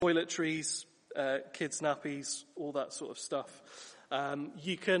toiletries, kids' nappies, all that sort of stuff.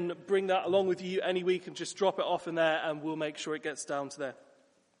 You can bring that along with you any week and just drop it off in there, and we'll make sure it gets down to there.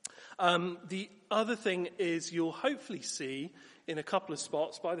 The other thing is you'll hopefully see in a couple of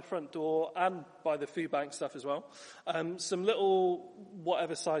spots by the front door and by the food bank stuff as well, some little,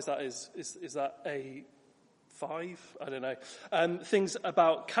 whatever size that is that a 5? I don't know. Things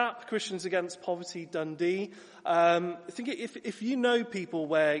about CAP, Christians Against Poverty Dundee. I think if you know people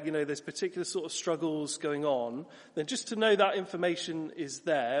where, there's particular sort of struggles going on, then just to know that information is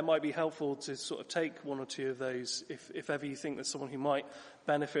there, it might be helpful to sort of take one or two of those if ever you think there's someone who might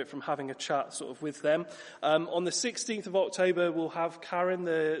benefit from having a chat sort of with them. On the 16th of October, we'll have Karen,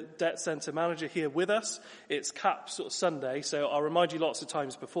 the debt centre manager, here with us. It's CAP sort of Sunday, so I'll remind you lots of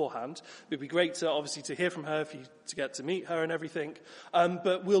times beforehand. It'd be great to hear from her, to get to meet her and everything.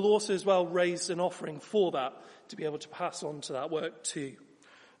 But we'll also as well raise an offering for that to be able to pass on to that work too.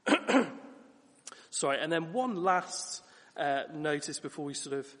 Sorry, and then one last notice before we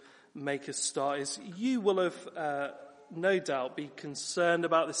sort of make a start is you will have no doubt be concerned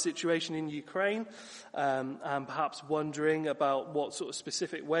about the situation in Ukraine, and perhaps wondering about what sort of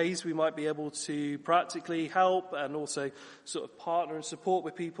specific ways we might be able to practically help and also sort of partner and support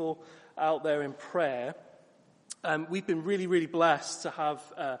with people out there in prayer. We've been really, really blessed to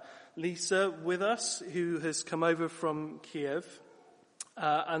have Lisa with us, who has come over from Kiev.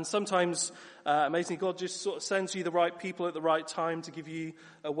 And sometimes, amazingly, God just sort of sends you the right people at the right time to give you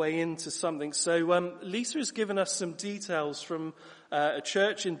a way into something. So Lisa has given us some details from a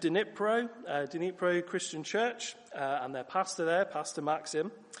church in Dnipro Christian Church, and their pastor there, Pastor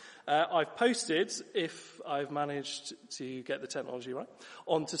Maxim. I've posted, if I've managed to get the technology right,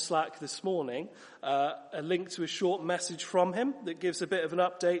 onto Slack this morning, a link to a short message from him that gives a bit of an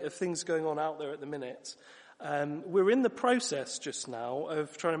update of things going on out there at the minute. We're in the process just now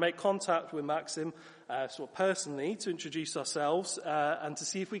of trying to make contact with Maxim, sort of personally, to introduce ourselves, and to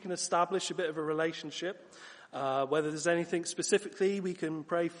see if we can establish a bit of a relationship, whether there's anything specifically we can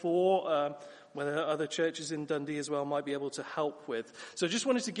pray for, whether other churches in Dundee as well might be able to help with. So I just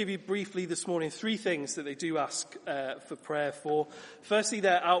wanted to give you briefly this morning 3 things that they do ask for prayer for. Firstly,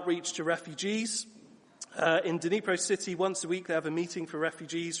 their outreach to refugees. In Dnipro city, once a week, they have a meeting for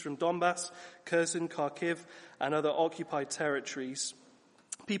refugees from Donbass, Kherson, Kharkiv, and other occupied territories.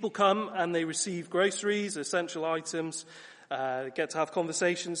 People come and they receive groceries, essential items, get to have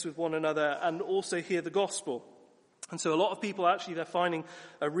conversations with one another, and also hear the gospel. And so a lot of people actually they're finding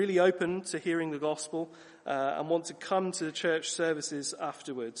are really open to hearing the gospel and want to come to the church services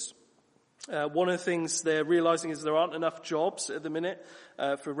afterwards. One of the things they're realizing is there aren't enough jobs at the minute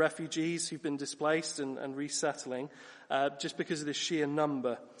for refugees who've been displaced and resettling, just because of the sheer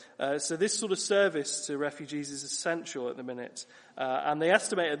number. So this sort of service to refugees is essential at the minute. And they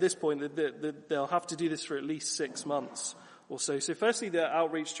estimate at this point that they'll have to do this for at least 6 months or so. So firstly, their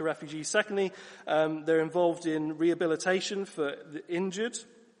outreach to refugees. Secondly, they're involved in rehabilitation for the injured.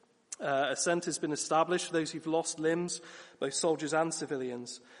 A centre has been established for those who've lost limbs, both soldiers and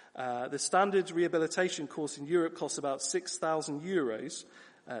civilians. The standard rehabilitation course in Europe costs about 6,000 euros,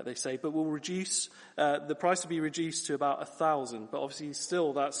 they say, but will reduce, the price will be reduced to about 1,000. But obviously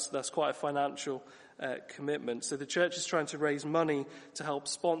still that's quite a financial commitment. So the church is trying to raise money to help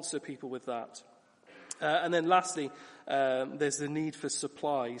sponsor people with that. And then lastly, there's the need for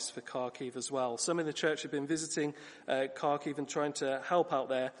supplies for Kharkiv as well. Some in the church have been visiting Kharkiv and trying to help out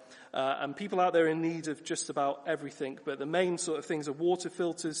there. And people out there in need of just about everything. But the main sort of things are water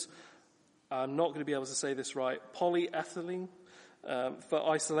filters. I'm not going to be able to say this right. Polyethylene for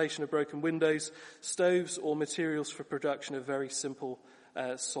isolation of broken windows. Stoves or materials for production of very simple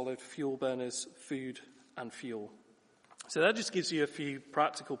solid fuel burners, food and fuel. So that just gives you a few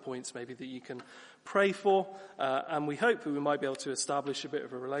practical points maybe that you can pray for, and we hope that we might be able to establish a bit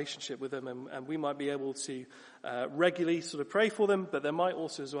of a relationship with them, and we might be able to regularly sort of pray for them, but there might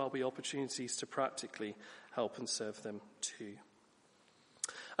also as well be opportunities to practically help and serve them too.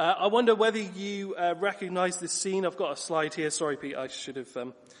 I wonder whether you recognize this scene. I've got a slide here. Sorry, Pete, I should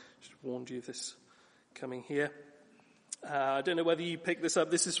have warned you of this coming here. I don't know whether you picked this up.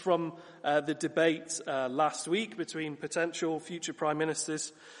 This is from the debate last week between potential future prime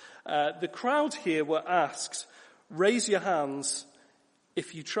ministers. The crowd here were asked, raise your hands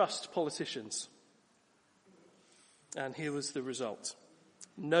if you trust politicians. And here was the result.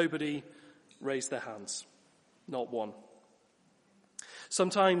 Nobody raised their hands. Not one.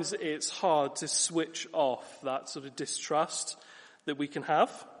 Sometimes it's hard to switch off that sort of distrust that we can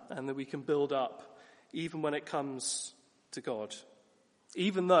have and that we can build up, even when it comes to God.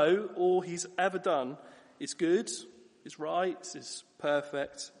 Even though all he's ever done is good, is right, is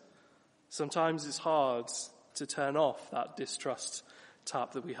perfect. Sometimes it's hard to turn off that distrust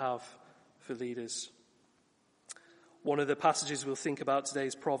tap that we have for leaders. One of the passages we'll think about today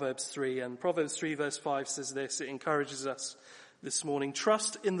is Proverbs 3, and Proverbs 3 verse 5 says this. It encourages us this morning: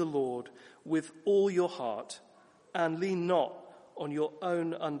 trust in the Lord with all your heart and lean not on your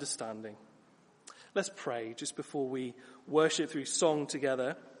own understanding. Let's pray just before we worship through song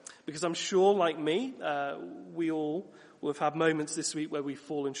together, because I'm sure, like me, we all will have had moments this week where we've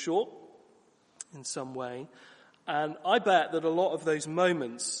fallen short in some way. And I bet that a lot of those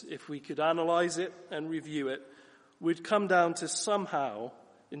moments, if we could analyze it and review it, would come down to somehow,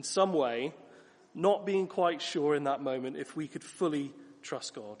 in some way, not being quite sure in that moment if we could fully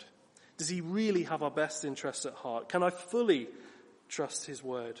trust God. Does he really have our best interests at heart? Can I fully trust his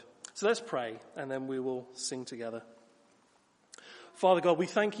word? So let's pray, and then we will sing together. Father God, we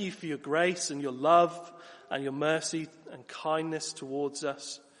thank you for your grace and your love and your mercy and kindness towards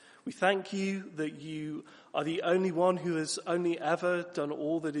us. We thank you that you are the only one who has only ever done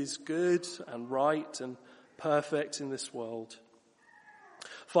all that is good and right and perfect in this world.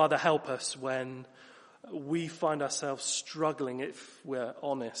 Father, help us when we find ourselves struggling, if we're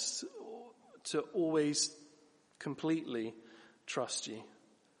honest, to always completely trust you.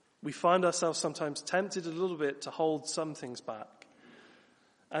 We find ourselves sometimes tempted a little bit to hold some things back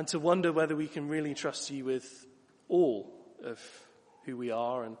and to wonder whether we can really trust you with all of who we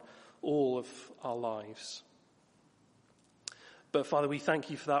are and all of our lives. But Father, we thank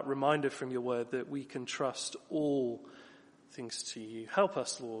you for that reminder from your word that we can trust all things to you. Help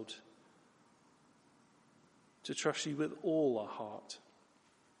us, Lord, to trust you with all our heart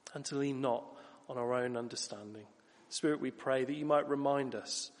and to lean not on our own understanding. Spirit, we pray that you might remind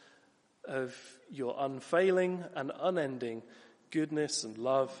us of your unfailing and unending goodness and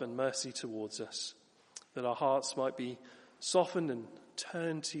love and mercy towards us, that our hearts might be softened and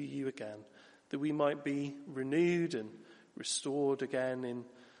turned to you again, that we might be renewed and restored again in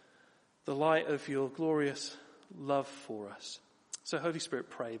the light of your glorious love for us. So Holy Spirit,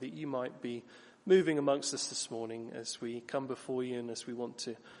 pray that you might be moving amongst us this morning as we come before you and as we want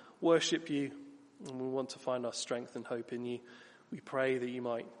to worship you and we want to find our strength and hope in you. We pray that you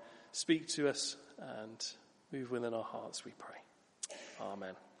might speak to us and move within our hearts, we pray.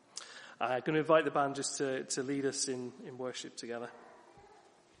 Amen. I'm going to invite the band just to lead us in worship together.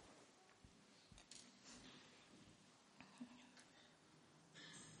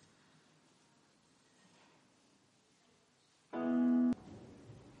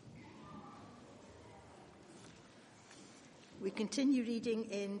 We continue reading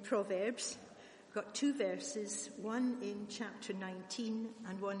in Proverbs. We've got two verses, one in chapter 19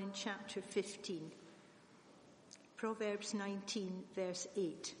 and one in chapter 15. Proverbs 19, verse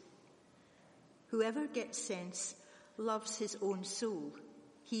 8. Whoever gets sense loves his own soul.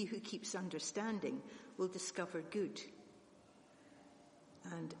 He who keeps understanding will discover good.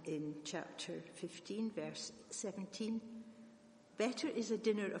 And in chapter 15, verse 17, better is a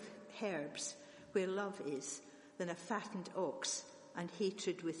dinner of herbs where love is than a fattened ox and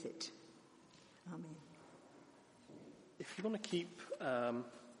hatred with it. Amen. If you want to keep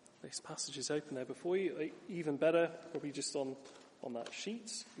these passages open there before you, even better, probably just on that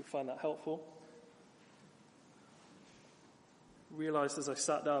sheet, you'll find that helpful. Realised as I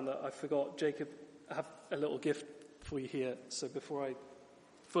sat down that I forgot, Jacob, I have a little gift for you here, so before I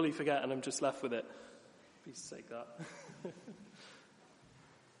fully forget and I'm just left with it, please take that.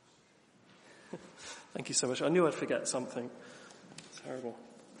 Thank you so much. I knew I'd forget something. Terrible.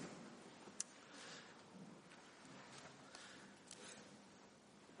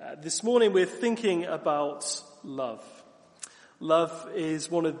 This morning we're thinking about love. Love is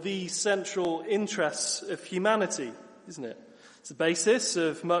one of the central interests of humanity, isn't it? It's the basis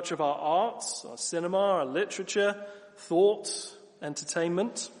of much of our arts, our cinema, our literature, thought,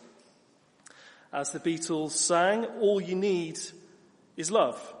 entertainment. As the Beatles sang, all you need is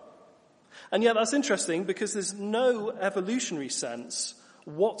love. And yet that's interesting because there's no evolutionary sense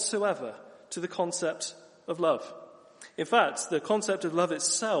whatsoever to the concept of love. In fact, the concept of love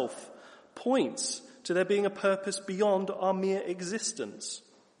itself points to there being a purpose beyond our mere existence.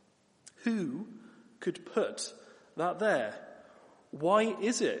 Who could put that there? Why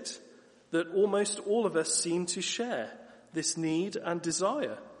is it that almost all of us seem to share this need and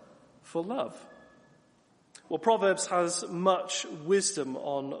desire for love? Well, Proverbs has much wisdom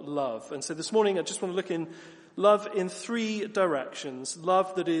on love. And so this morning I just want to look in love in three directions.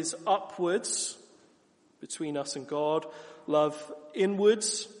 Love that is upwards, between us and God. Love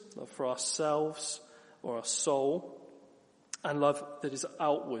inwards, love for ourselves or our soul. And love that is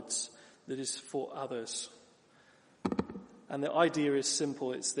outwards, that is for others. And the idea is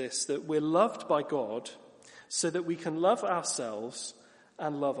simple. It's this, that we're loved by God so that we can love ourselves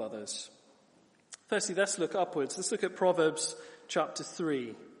and love others. Firstly, let's look upwards. Let's look at Proverbs chapter 3.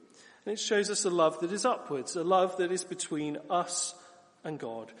 And it shows us a love that is upwards, a love that is between us and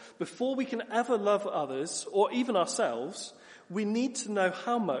God. Before we can ever love others, or even ourselves, we need to know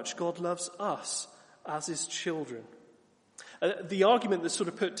how much God loves us as his children. The argument that's sort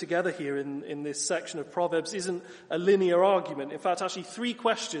of put together here in this section of Proverbs isn't a linear argument. In fact, actually 3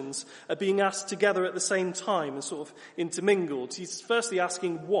 questions are being asked together at the same time and sort of intermingled. He's firstly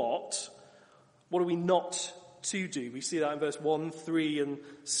asking what are we not to do? We see that in verse 1, 3 and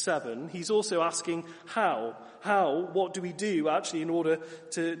 7. He's also asking how, what do we do actually in order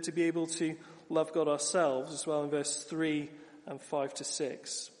to be able to love God ourselves as well in verse 3 and 5 to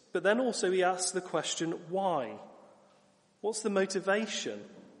 6. But then also he asks the question, why? What's the motivation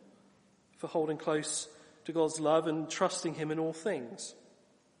for holding close to God's love and trusting him in all things?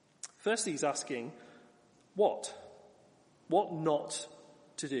 Firstly, he's asking, what? What not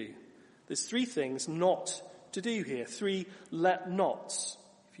to do? There's 3 things not to do here. 3 let nots,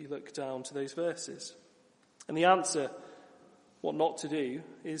 if you look down to those verses. And the answer, what not to do,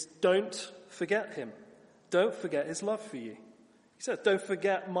 is don't forget him. Don't forget his love for you. He said, don't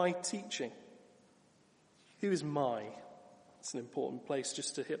forget my teaching. Who is my? It's an important place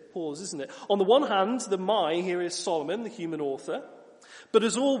just to hit pause, isn't it? On the one hand, the my here is Solomon, the human author. But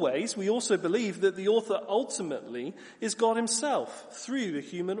as always, we also believe that the author ultimately is God himself through the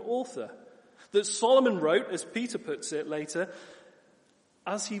human author. That Solomon wrote, as Peter puts it later,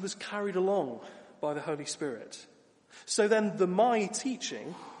 as he was carried along by the Holy Spirit. So then the my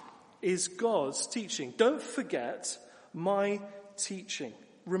teaching is God's teaching. Don't forget my teaching.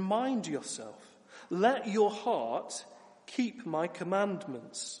 Remind yourself. Let your heart keep my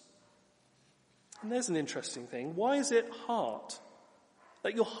commandments. And there's an interesting thing. Why is it heart?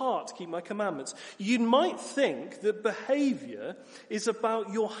 Let your heart keep my commandments. You might think that behavior is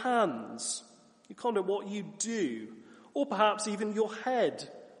about your hands, your conduct, what you do, or perhaps even your head,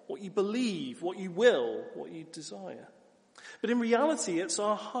 what you believe, what you will, what you desire. But in reality, it's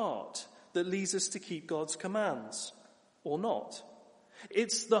our heart that leads us to keep God's commands, or not.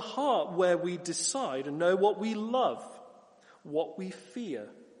 It's the heart where we decide and know what we love, what we fear,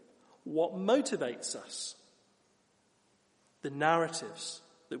 what motivates us, the narratives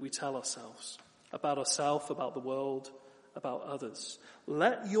that we tell ourselves, about the world, about others.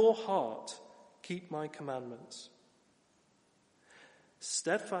 Let your heart keep my commandments.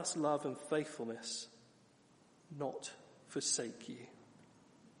 Steadfast love and faithfulness not forsake you.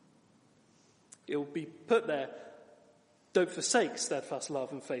 It will be put there, don't forsake steadfast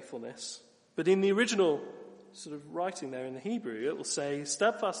love and faithfulness. But in the original sort of writing there in the Hebrew, it will say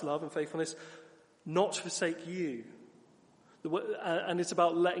steadfast love and faithfulness not forsake you. And it's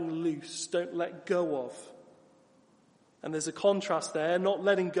about letting loose, don't let go of. And there's a contrast there, not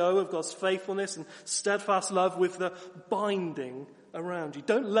letting go of God's faithfulness and steadfast love with the binding around you.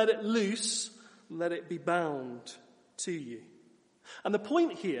 Don't let it loose, let it be bound to you. And the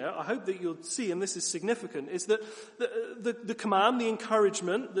point here, I hope that you'll see, and this is significant, is that the command, the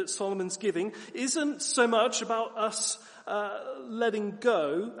encouragement that Solomon's giving isn't so much about us letting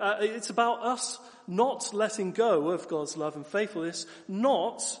go. It's about us not letting go of God's love and faithfulness,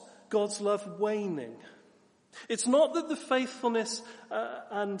 not God's love waning. It's not that the faithfulness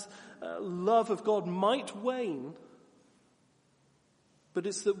and love of God might wane, but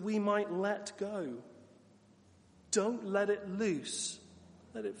it's that we might let go. Don't let it loose.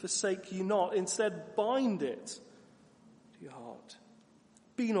 Let it forsake you not. Instead, bind it to your heart.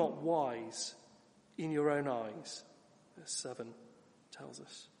 Be not wise in your own eyes, verse 7 tells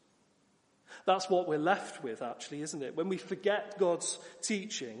us. That's what we're left with, actually, isn't it? When we forget God's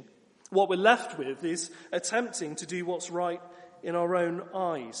teaching, what we're left with is attempting to do what's right in our own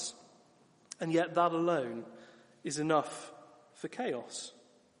eyes. And yet that alone is enough for chaos.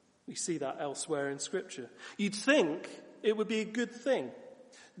 We see that elsewhere in Scripture. You'd think it would be a good thing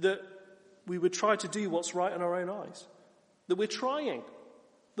that we would try to do what's right in our own eyes. That we're trying.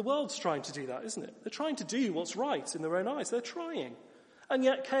 The world's trying to do that, isn't it? They're trying to do what's right in their own eyes. They're trying. And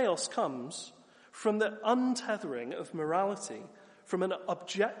yet chaos comes from the untethering of morality from an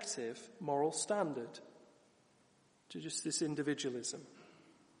objective moral standard to just this individualism.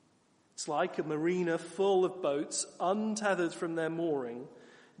 It's like a marina full of boats untethered from their mooring,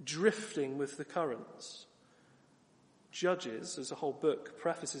 drifting with the currents. Judges, as a whole book,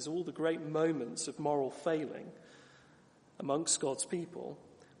 prefaces all the great moments of moral failing amongst God's people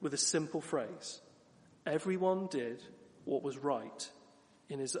with a simple phrase: everyone did what was right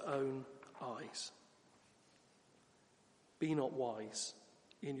in his own eyes. Be not wise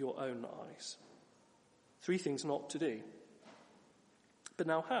in your own eyes. 3 things not to do. But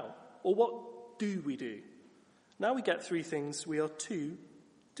now how? Or what do we do? Now we get 3 things we are to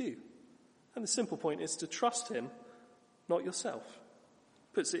do. And the simple point is to trust him, not yourself.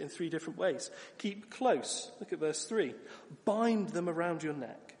 Puts it in 3 different ways. Keep close. Look at verse 3. Bind them around your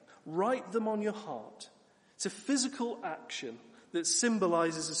neck. Write them on your heart. It's a physical action that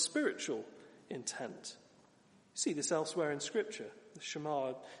symbolizes a spiritual intent. You see this elsewhere in Scripture. The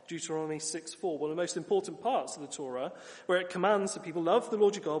Shema, Deuteronomy 6:4, one of the most important parts of the Torah, where it commands that people love the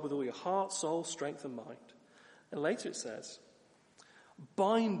Lord your God with all your heart, soul, strength and mind. And later it says,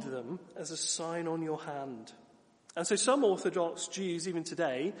 bind them as a sign on your hand. And so some Orthodox Jews, even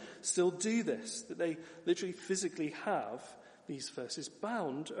today, still do this, that they literally physically have these verses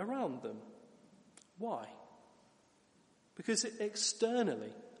bound around them. Why? Because it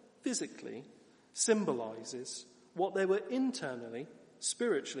externally, physically, symbolizes what they were internally,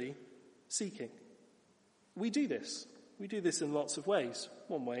 spiritually seeking. We do this. We do this in lots of ways.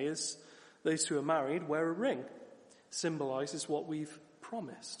 One way is those who are married wear a ring. Symbolizes what we've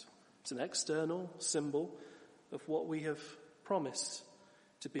promised. It's an external symbol of what we have promised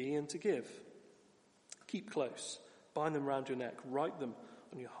to be and to give. Keep close. Bind them around your neck. Write them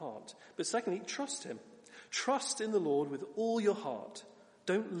on your heart. But secondly, trust him. Trust in the Lord with all your heart.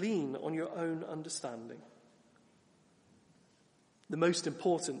 Don't lean on your own understanding. The most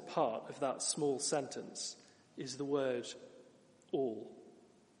important part of that small sentence is the word all.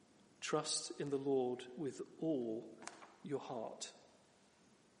 Trust in the Lord with all your heart.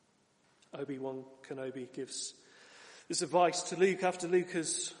 Obi-Wan Kenobi gives this advice to Luke after Luke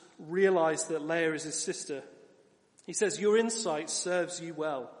has realized that Leia is his sister. He says, your insight serves you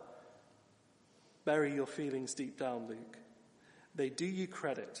well. Bury your feelings deep down, Luke. They do you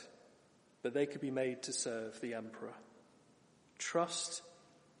credit, but they could be made to serve the Emperor. Trust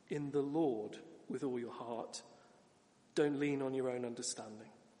in the Lord with all your heart. Don't lean on your own understanding.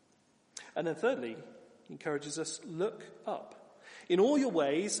 And then thirdly, he encourages us, look up. In all your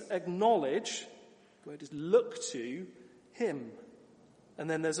ways, acknowledge, the word is look to him. And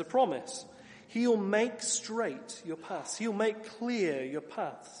then there's a promise. He'll make straight your paths. He'll make clear your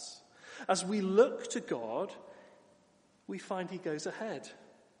paths. As we look to God, we find he goes ahead,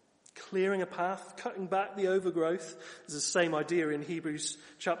 clearing a path, cutting back the overgrowth. There's the same idea in Hebrews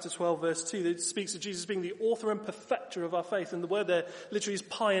chapter 12, verse 2, that speaks of Jesus being the author and perfecter of our faith. And the word there literally is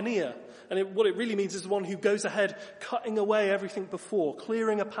pioneer. And what it really means is the one who goes ahead, cutting away everything before,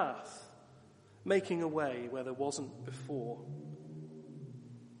 clearing a path, making a way where there wasn't before.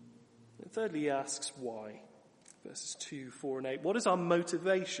 And thirdly, he asks why. Verses 2, 4 and 8. What is our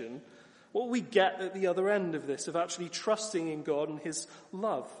motivation? What will we get at the other end of this, of actually trusting in God and his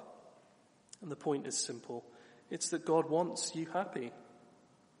love? And the point is simple. It's that God wants you happy.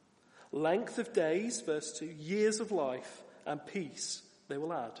 Length of days, verse 2, years of life and peace they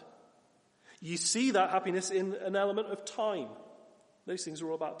will add. You see that happiness in an element of time. Those things are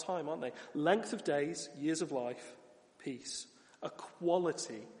all about time, aren't they? Length of days, years of life, peace. A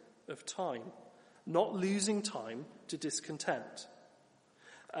quality of time. Not losing time to discontent.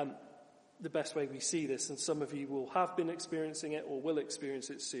 The best way we see this, and some of you will have been experiencing it or will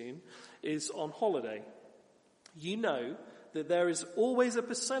experience it soon, is on holiday. You know that there is always a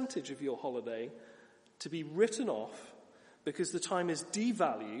percentage of your holiday to be written off because the time is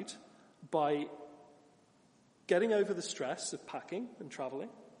devalued by getting over the stress of packing and travelling,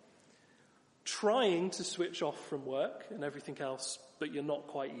 trying to switch off from work and everything else, but you're not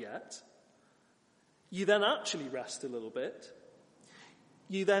quite yet. You then actually rest a little bit.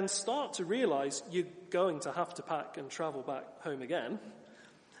 You then start to realize you're going to have to pack and travel back home again.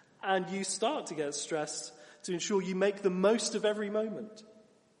 And you start to get stressed to ensure you make the most of every moment.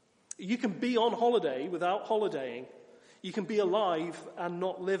 You can be on holiday without holidaying. You can be alive and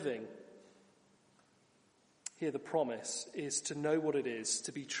not living. Here the promise is to know what it is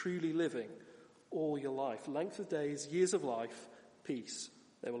to be truly living all your life. Length of days, years of life, peace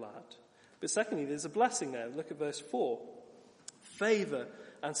they will add. But secondly, there's a blessing there. Look at verse 4. Favor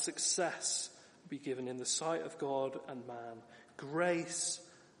and success will be given in the sight of God and man. Grace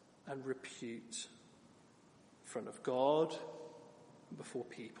and repute in front of God and before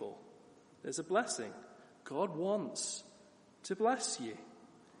people. There's a blessing. God wants to bless you.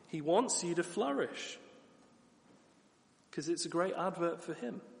 He wants you to flourish because it's a great advert for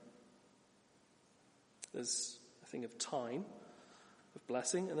him. There's a thing of time, of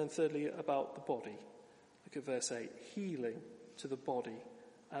blessing, and then thirdly about the body. Look at verse 8. Healing to the body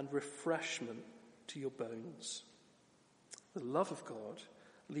and refreshment to your bones. The love of God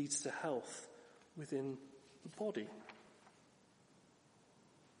leads to health within the body.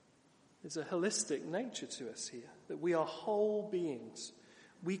 There's a holistic nature to us here, that we are whole beings.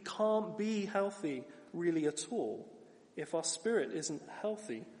 We can't be healthy really at all if our spirit isn't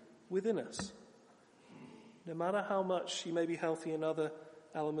healthy within us, no matter how much you may be healthy in other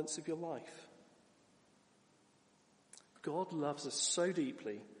elements of your life. God loves us so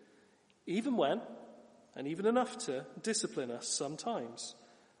deeply, even when, and even enough to discipline us sometimes.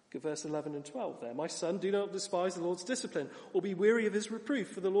 Look at verse 11 and 12 there. My son, do not despise the Lord's discipline, or be weary of his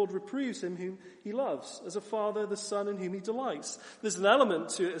reproof, for the Lord reproves him whom he loves, as a father the son in whom he delights. There's an element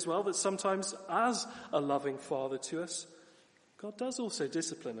to it as well that sometimes, as a loving father to us, God does also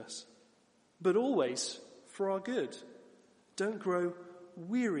discipline us, but always for our good. Don't grow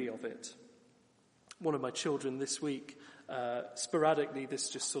weary of it. One of my children this week, sporadically this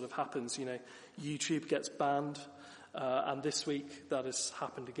just sort of happens, YouTube gets banned. And this week that has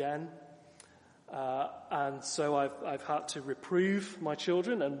happened again. And so I've had to reprove my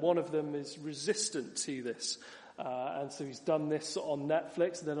children, and one of them is resistant to this. And so he's done this on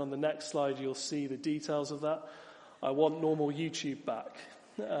Netflix, and then on the next slide you'll see the details of that. I want normal YouTube back.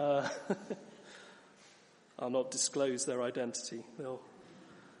 I'll not disclose their identity. They'll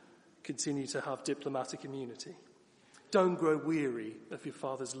continue to have diplomatic immunity. Don't grow weary of your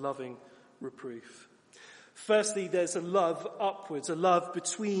Father's loving reproof. Firstly, there's a love upwards, a love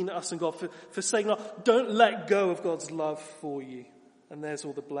between us and God. For saying, don't let go of God's love for you. And there's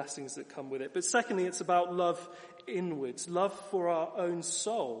all the blessings that come with it. But secondly, it's about love inwards, love for our own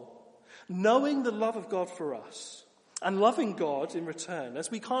soul. Knowing the love of God for us and loving God in return,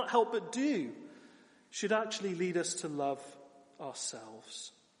 as we can't help but do, should actually lead us to love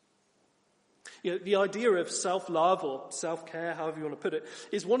ourselves. The idea of self-love or self-care, however you want to put it,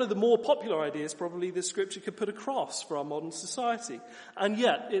 is one of the more popular ideas probably that Scripture could put across for our modern society. And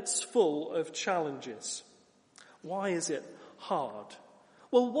yet it's full of challenges. Why is it hard?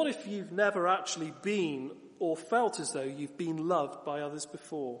 Well, what if you've never actually been or felt as though you've been loved by others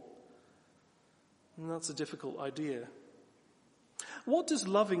before? And that's a difficult idea. What does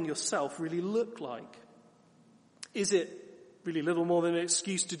loving yourself really look like? Is it really little more than an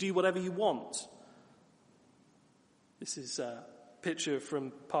excuse to do whatever you want? This is a picture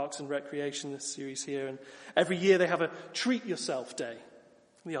from Parks and Recreation, this series here, and every year they have a treat yourself day.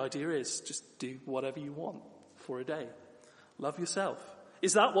 The idea is just do whatever you want for a day. Love yourself.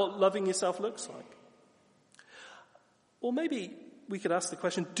 Is that what loving yourself looks like? Or maybe we could ask the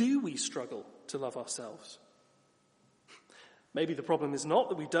question, do we struggle to love ourselves? Maybe the problem is not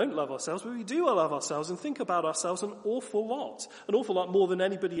that we don't love ourselves, but we do love ourselves and think about ourselves an awful lot more than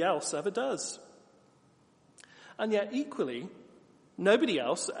anybody else ever does. And yet equally, nobody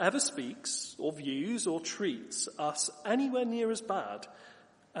else ever speaks or views or treats us anywhere near as bad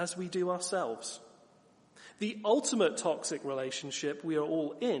as we do ourselves. The ultimate toxic relationship we are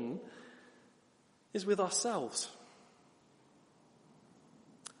all in is with ourselves.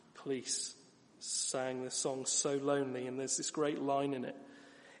 Police sang this song So Lonely, and there's this great line in it.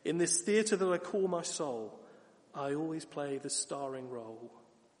 In this theatre that I call my soul, I always play the starring role.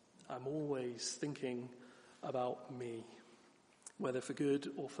 I'm always thinking about me, whether for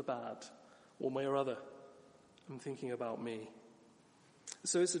good or for bad, one way or other. I'm thinking about me.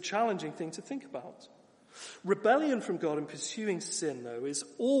 So it's a challenging thing to think about. Rebellion from God and pursuing sin, though, is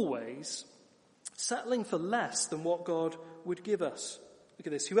always settling for less than what God would give us. Look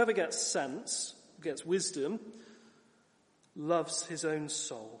at this. Whoever gets sense, gets wisdom, loves his own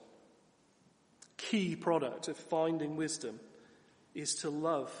soul. Key product of finding wisdom is to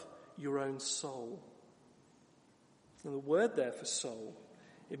love your own soul. And the word there for soul,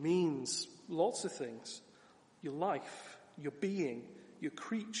 it means lots of things. Your life, your being, your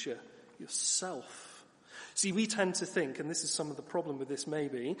creature, yourself. See, we tend to think, and this is some of the problem with this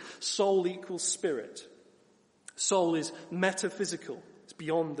maybe, soul equals spirit. Soul is metaphysical. It's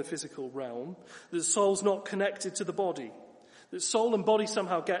beyond the physical realm. The soul's not connected to the body. That soul and body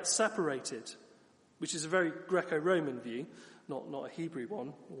somehow get separated, which is a very Greco-Roman view, not a Hebrew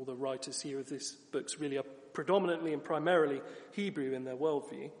one. All the writers here of this books really are predominantly and primarily Hebrew in their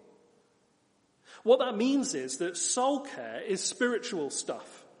worldview. What that means is that soul care is spiritual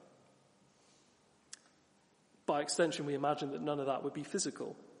stuff. By extension, we imagine that none of that would be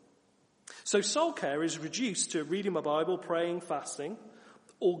physical. So soul care is reduced to reading my Bible, praying, fasting,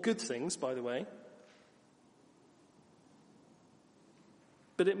 all good things, by the way.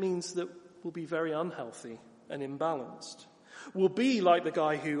 But it means that we'll be very unhealthy and imbalanced. will be like the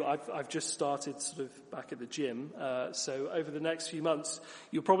guy who I've just started sort of back at the gym. So over the next few months,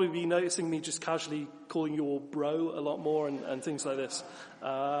 you'll probably be noticing me just casually calling you all bro a lot more and things like this.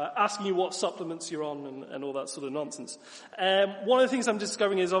 Asking you what supplements you're on and all that sort of nonsense. One of the things I'm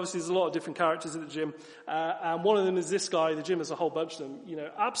discovering is obviously there's a lot of different characters at the gym. And one of them is this guy. The gym has a whole bunch of them.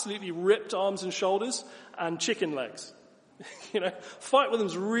 Absolutely ripped arms and shoulders and chicken legs. Fight with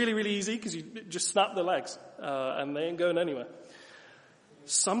them's really, really easy because you just snap their legs, and they ain't going anywhere.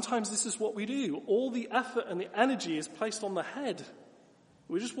 Sometimes this is what we do. All the effort and the energy is placed on the head.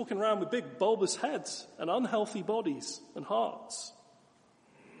 We're just walking around with big bulbous heads and unhealthy bodies and hearts.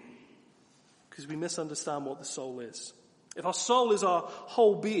 Because we misunderstand what the soul is. If our soul is our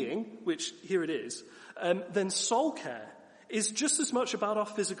whole being, which here it is, then soul care is just as much about our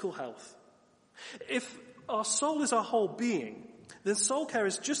physical health. If our soul is our whole being, then soul care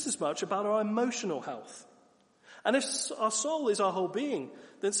is just as much about our emotional health. And if our soul is our whole being,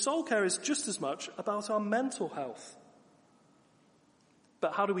 then soul care is just as much about our mental health.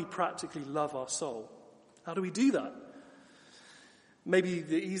 But how do we practically love our soul? How do we do that? Maybe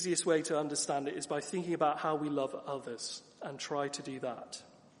the easiest way to understand it is by thinking about how we love others and try to do that.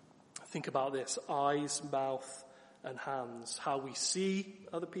 Think about this: eyes, mouth, and hands. How we see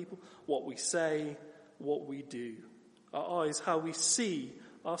other people, what we say, what we do. Our eyes, how we see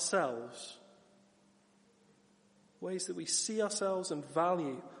ourselves. Ways that we see ourselves and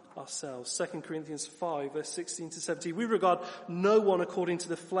value ourselves. 2 Corinthians 5, verse 16 to 17. We regard no one according to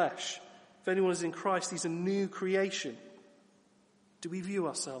the flesh. If anyone is in Christ, he's a new creation. Do we view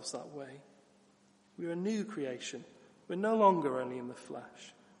ourselves that way? We're a new creation. We're no longer only in the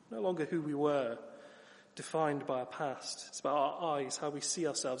flesh. No longer who we were, defined by our past. It's about our eyes, how we see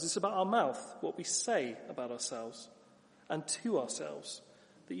ourselves. It's about our mouth, what we say about ourselves and to ourselves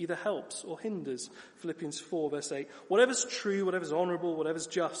that either helps or hinders. Philippians 4, verse 8. Whatever's true, whatever's honorable, whatever's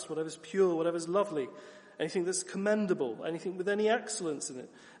just, whatever's pure, whatever's lovely, anything that's commendable, anything with any excellence in it,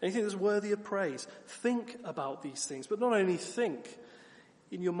 anything that's worthy of praise. Think about these things, but not only think.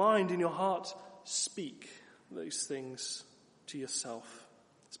 In your mind, in your heart, speak those things to yourself.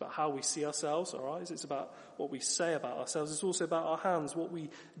 It's about how we see ourselves, our eyes. It's about what we say about ourselves. It's also about our hands, what we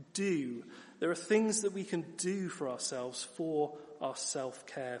do. There are things that we can do for ourselves for our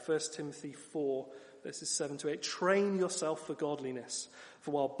self-care. 1 Timothy 4, verses 7 to 8. Train yourself for godliness.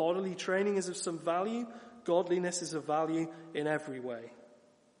 For while bodily training is of some value, godliness is of value in every way.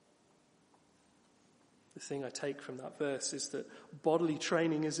 The thing I take from that verse is that bodily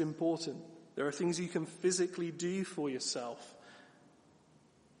training is important. There are things you can physically do for yourself,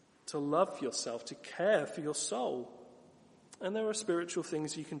 to love yourself, to care for your soul. And there are spiritual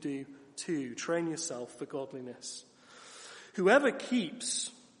things you can do too. Train yourself for godliness. Whoever keeps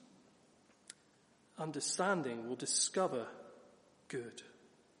understanding will discover good.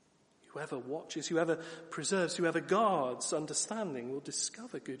 Whoever watches, whoever preserves, whoever guards understanding will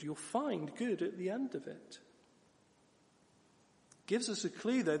discover good. You'll find good at the end of it. Gives us a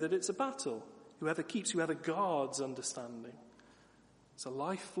clue, though, that it's a battle. Whoever keeps, whoever guards understanding. It's a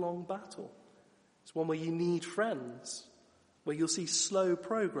lifelong battle. It's one where you need friends, where you'll see slow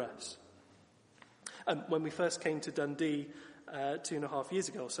progress. When we first came to Dundee 2.5 years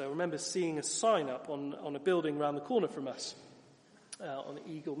ago or so, I remember seeing a sign up on a building around the corner from us, on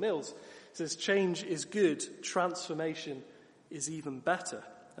Eagle Mills. It says, "Change is good, transformation is even better."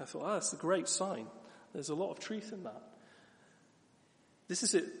 I thought, that's a great sign. There's a lot of truth in that. This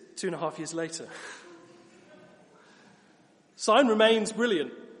is it 2.5 years later. Sign remains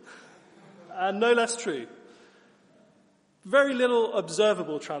brilliant, and no less true. Very little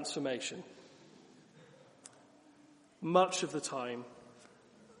observable transformation. Much of the time,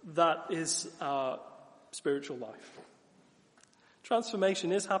 that is our spiritual life.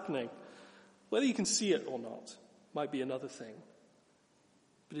 Transformation is happening. Whether you can see it or not might be another thing.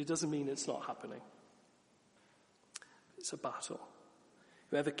 But it doesn't mean it's not happening. It's a battle.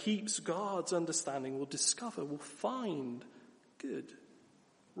 Whoever keeps God's understanding will discover, will find good.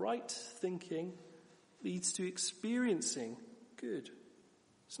 Right thinking leads to experiencing good.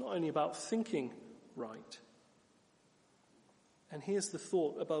 It's not only about thinking right. And here's the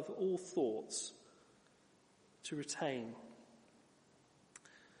thought above all thoughts to retain.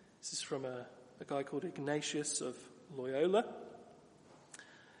 This is from a guy called Ignatius of Loyola.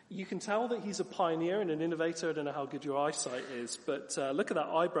 You can tell that he's a pioneer and an innovator. I don't know how good your eyesight is, but look at that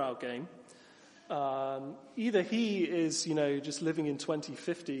eyebrow game. Either he is, just living in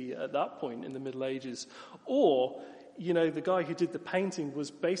 2050 at that point in the Middle Ages, or, the guy who did the painting was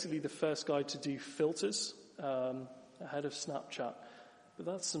basically the first guy to do filters ahead of Snapchat. But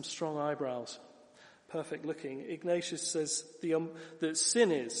that's some strong eyebrows. perfect looking. Ignatius says that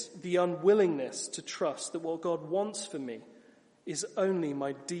sin is the unwillingness to trust that what God wants for me is only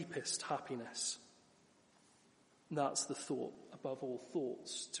my deepest happiness. That's the thought above all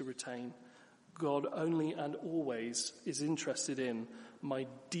thoughts to retain. God only and always is interested in my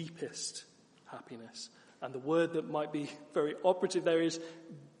deepest happiness. And the word that might be very operative there is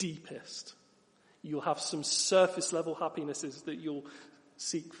deepest. You'll have some surface level happinesses that you'll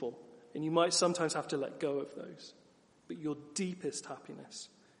seek for. And you might sometimes have to let go of those. But your deepest happiness,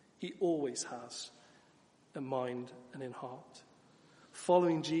 he always has in mind and in heart.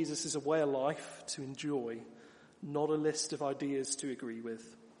 Following Jesus is a way of life to enjoy, not a list of ideas to agree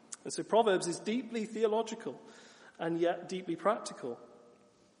with. And so Proverbs is deeply theological and yet deeply practical.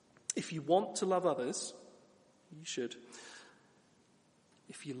 If you want to love others, you should.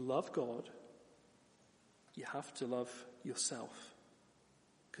 If you love God, you have to love yourself.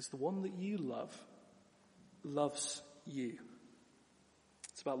 Because the one that you love loves you.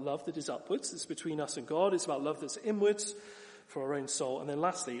 It's about love that is upwards. It's between us and God. It's about love that's inwards for our own soul. And then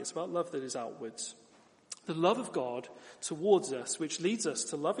lastly, it's about love that is outwards. The love of God towards us, which leads us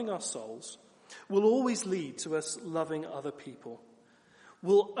to loving our souls, will always lead to us loving other people.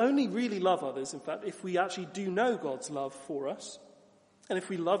 We'll only really love others, in fact, if we actually do know God's love for us, and if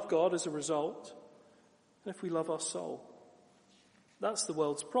we love God as a result, and if we love our soul. That's the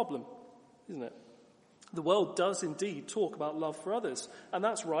world's problem, isn't it? The world does indeed talk about love for others, and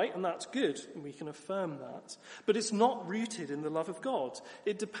that's right and that's good, and we can affirm that. But it's not rooted in the love of God.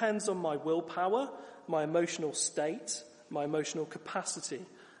 It depends on my willpower, my emotional state, my emotional capacity,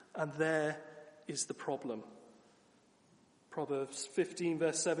 and there is the problem. Proverbs 15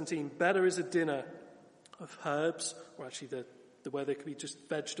 verse 17, better is a dinner of herbs, or actually the where there could be just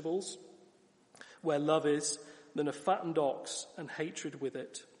vegetables, where love is, than a fattened ox and hatred with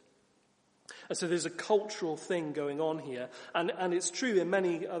it. And so there's a cultural thing going on here, and it's true in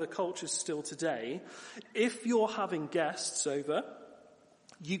many other cultures still today. If you're having guests over,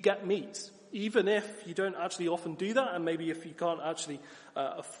 you get meat. Even if you don't actually often do that, and maybe if you can't actually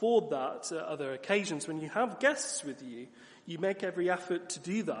afford that at other occasions, when you have guests with you, you make every effort to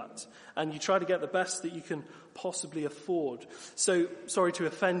do that, and you try to get the best that you can possibly afford. So, sorry to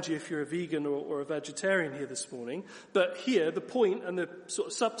offend you if you're a vegan or a vegetarian here this morning, but here the point and the sort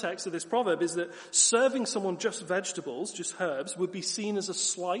of subtext of this proverb is that serving someone just vegetables, just herbs, would be seen as a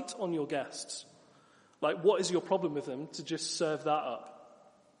slight on your guests. Like, what is your problem with them to just serve that up?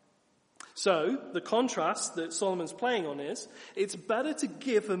 So, the contrast that Solomon's playing on is, it's better to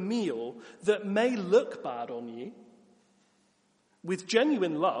give a meal that may look bad on you, with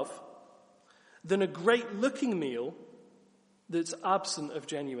genuine love, than a great-looking meal that's absent of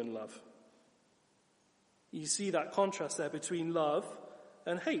genuine love. You see that contrast there between love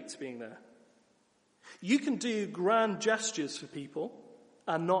and hate being there. You can do grand gestures for people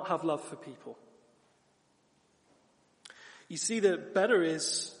and not have love for people. You see that better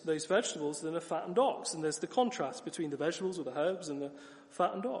is those vegetables than a fattened ox, and there's the contrast between the vegetables or the herbs and the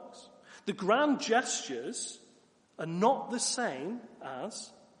fattened ox. The grand gestures are not the same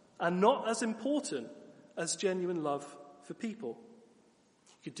as, and not as important as genuine love for people.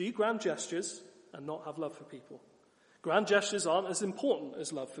 You could do grand gestures and not have love for people. Grand gestures aren't as important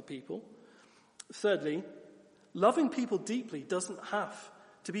as love for people. Thirdly, loving people deeply doesn't have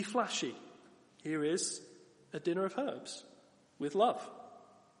to be flashy. Here is a dinner of herbs with love.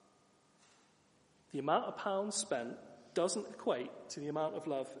 The amount of pounds spent doesn't equate to the amount of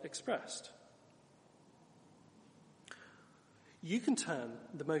love expressed. You can turn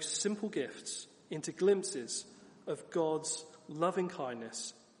the most simple gifts into glimpses of God's loving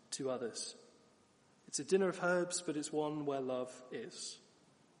kindness to others. It's a dinner of herbs, but it's one where love is.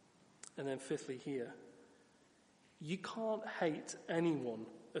 And then fifthly here, you can't hate anyone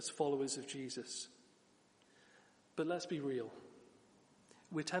as followers of Jesus. But let's be real.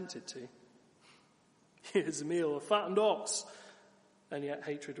 We're tempted to. Here's a meal, a fattened ox, and yet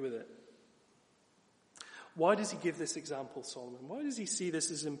hatred with it. Why does he give this example, Solomon? Why does he see this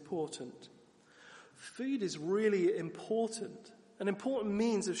as important? Food is really important, an important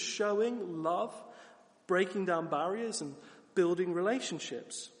means of showing love, breaking down barriers, and building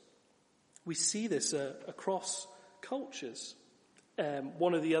relationships. We see this across cultures.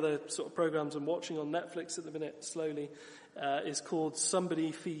 One of the other sort of programs I'm watching on Netflix at the minute, slowly, is called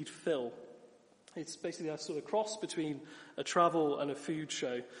Somebody Feed Phil. It's basically a sort of cross between a travel and a food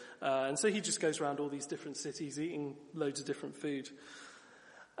show. And so he just goes around all these different cities eating loads of different food.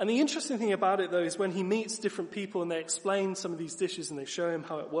 And the interesting thing about it, though, is when he meets different people and they explain some of these dishes and they show him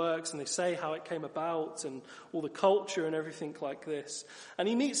how it works and they say how it came about and all the culture and everything like this. And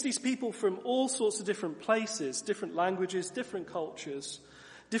he meets these people from all sorts of different places, different languages, different cultures,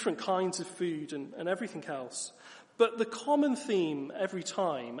 different kinds of food and everything else. But the common theme every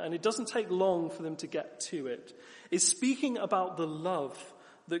time, and it doesn't take long for them to get to it, is speaking about the love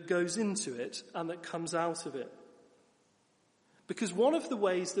that goes into it and that comes out of it. Because one of the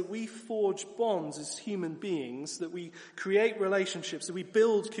ways that we forge bonds as human beings, that we create relationships, that we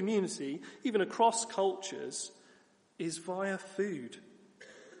build community, even across cultures, is via food.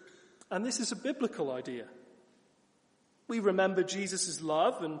 And this is a biblical idea. We remember Jesus'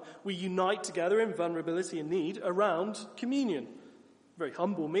 love and we unite together in vulnerability and need around communion. A very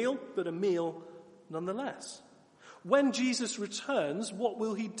humble meal, but a meal nonetheless. When Jesus returns, what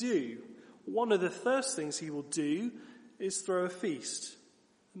will he do? One of the first things he will do is throw a feast,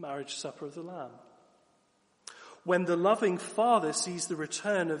 the marriage supper of the Lamb. When the loving father sees the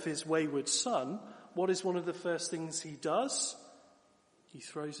return of his wayward son, what is one of the first things he does? He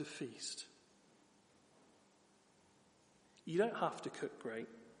throws a feast. You don't have to cook great.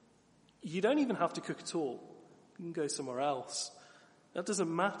 You don't even have to cook at all. You can go somewhere else. That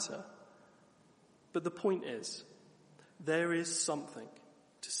doesn't matter. But the point is, there is something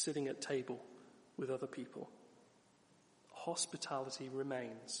to sitting at table with other people. Hospitality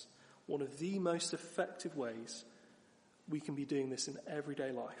remains one of the most effective ways we can be doing this in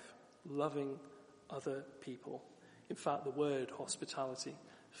everyday life, loving other people. In fact, the word hospitality,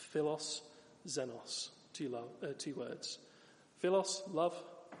 philos, xenos, two words. Philos, love,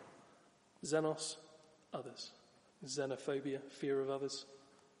 xenos, others. Xenophobia, fear of others,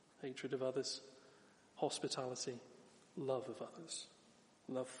 hatred of others. Hospitality, love of others,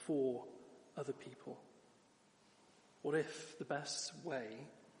 love for other people. What if the best way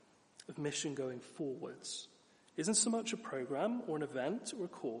of mission going forwards isn't so much a program or an event or a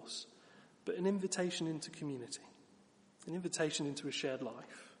course, but an invitation into community, an invitation into a shared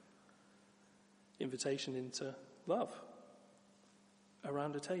life, invitation into love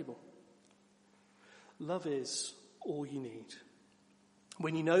around a table. Love is all you need.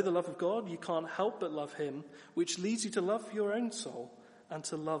 When you know the love of God, you can't help but love him, which leads you to love your own soul and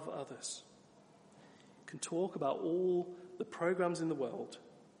to love others. Can talk about all the programs in the world,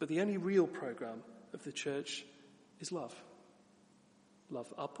 but the only real program of the church is love.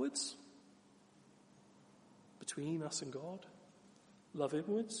 Love upwards, between us and God. Love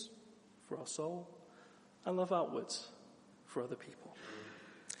inwards, for our soul. And love outwards, for other people.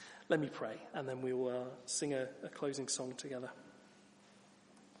 Let me pray, and then we will sing a closing song together.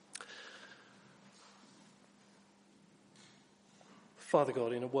 Father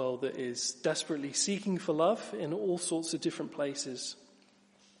God, in a world that is desperately seeking for love in all sorts of different places,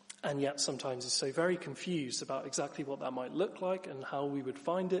 and yet sometimes is so very confused about exactly what that might look like and how we would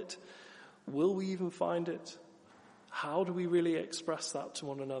find it. Will we even find it? How do we really express that to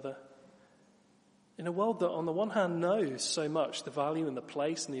one another? In a world that on the one hand knows so much the value and the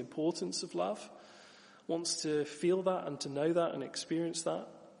place and the importance of love, wants to feel that and to know that and experience that,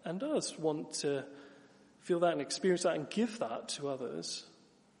 and does want to feel that and experience that and give that to others,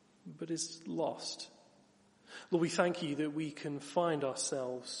 but is lost. Lord, we thank you that we can find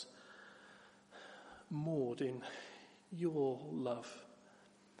ourselves moored in your love,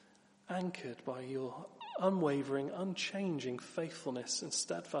 anchored by your unwavering, unchanging faithfulness and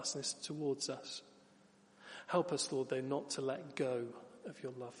steadfastness towards us. Help us, Lord, though, not to let go of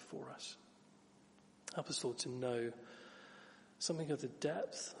your love for us. Help us, Lord, to know something of the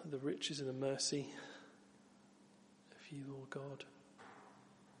depth, the riches and the mercy of you, Lord God.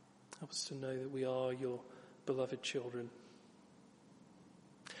 Help us to know that we are your beloved children.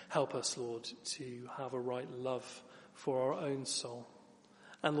 Help us, Lord, to have a right love for our own soul.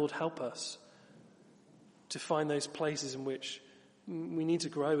 And Lord, help us to find those places in which we need to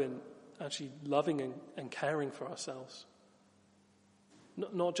grow in actually loving and caring for ourselves.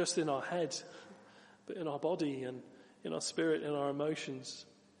 Not just in our head, but in our body and in our spirit, in our emotions,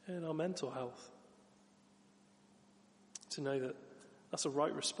 in our mental health. To know that that's a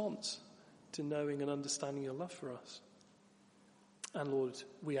right response to knowing and understanding your love for us. And Lord,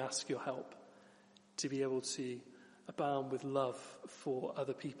 we ask your help to be able to abound with love for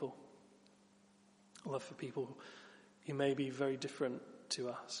other people. Love for people who may be very different to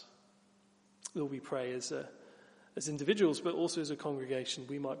us. Lord, we pray as individuals, but also as a congregation,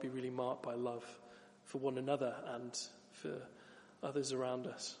 we might be really marked by love for one another and for others around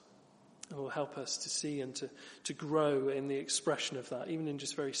us. And will help us to see and to grow in the expression of that, even in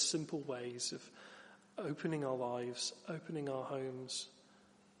just very simple ways of opening our lives, opening our homes,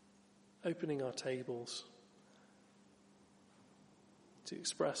 opening our tables to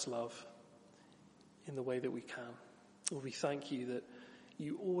express love in the way that we can. Lord, we thank you that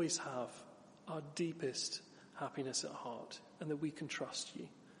you always have our deepest happiness at heart and that we can trust you.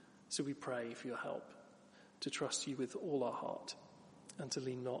 So we pray for your help to trust you with all our heart and to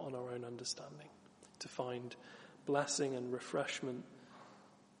lean not on our own understanding, to find blessing and refreshment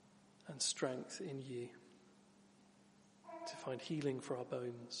and strength in you, to find healing for our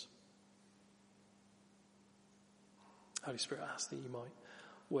bones. Holy Spirit, I ask that you might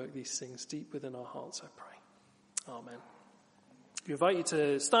work these things deep within our hearts, I pray. Amen. We invite you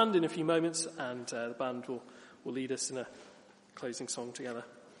to stand in a few moments, and the band will lead us in a closing song together.